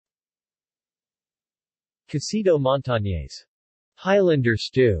Cocido montañés, Highlander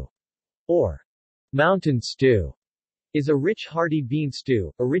stew, or mountain stew, is a rich hearty bean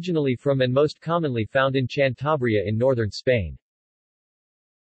stew, originally from and most commonly found in Cantabria in northern Spain.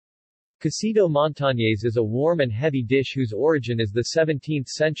 Cocido montañés is a warm and heavy dish whose origin is the 17th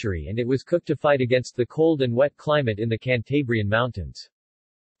century, and it was cooked to fight against the cold and wet climate in the Cantabrian mountains.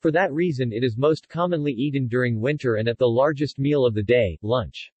 For that reason it is most commonly eaten during winter and at the largest meal of the day,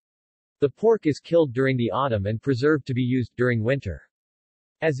 lunch. The pork is killed during the autumn and preserved to be used during winter.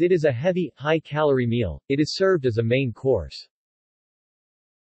 As it is a heavy, high-calorie meal, it is served as a main course.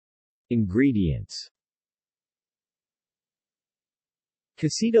 Ingredients.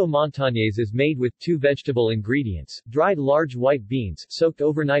 Cocido montañés is made with 2 vegetable ingredients, dried large white beans soaked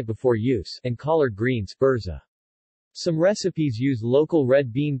overnight before use, and collard greens, berza. Some recipes use local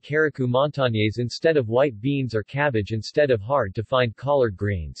red bean caracú montañés instead of white beans or cabbage instead of hard-to-find collard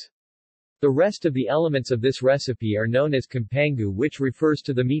greens. The rest of the elements of this recipe are known as campangu, which refers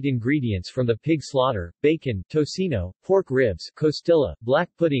to the meat ingredients from the pig slaughter: bacon, tocino, pork ribs, costilla, black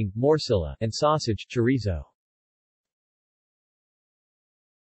pudding, morcilla, and sausage, chorizo.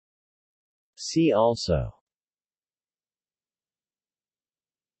 See also: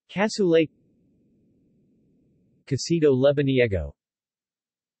 cassoulet, Cocido lebaniego,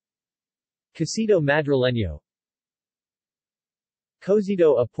 Cocido madrileño,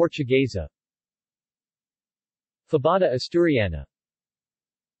 Cocido a portuguesa, Fabada asturiana,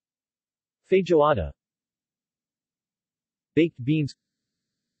 feijoada, baked beans,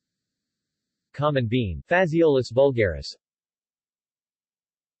 common bean, Phaseolus vulgaris,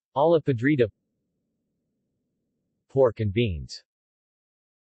 alla podrida, pork and beans.